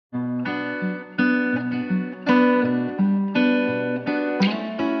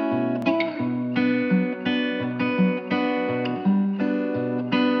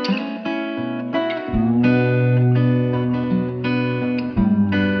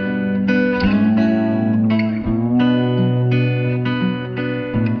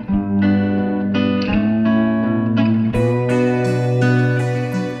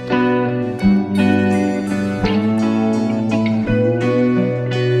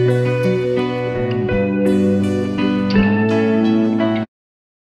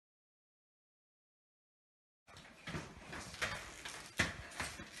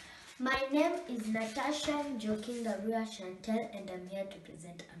Shine, joking that we are Chantel, and I'm here to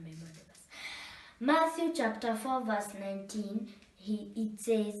present a memory verse. Matthew chapter 4 verse 19, it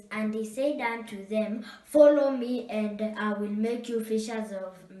says, "And he said unto them, Follow me, and I will make you fishers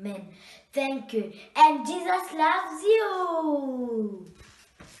of men." Thank you. And Jesus loves you.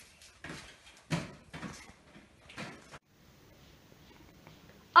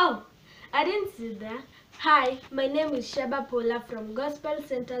 Oh, I didn't see that. Hi, my name is Sheba Paula from Gospel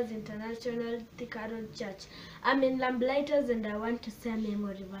Centers International Thika Road Church. I'm in Lamblighter's and I want to say a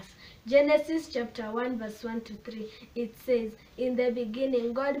memory verse. Genesis chapter 1 verse 1 to 3. It says, "In the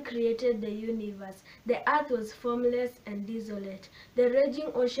beginning God created the universe. The earth was formless and desolate. The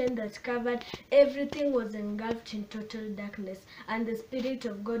raging ocean that covered everything was engulfed in total darkness, and the Spirit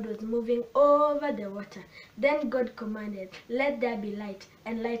of God was moving over the water. Then God commanded, 'Let there be light,'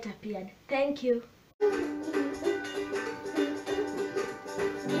 and light appeared." Thank you.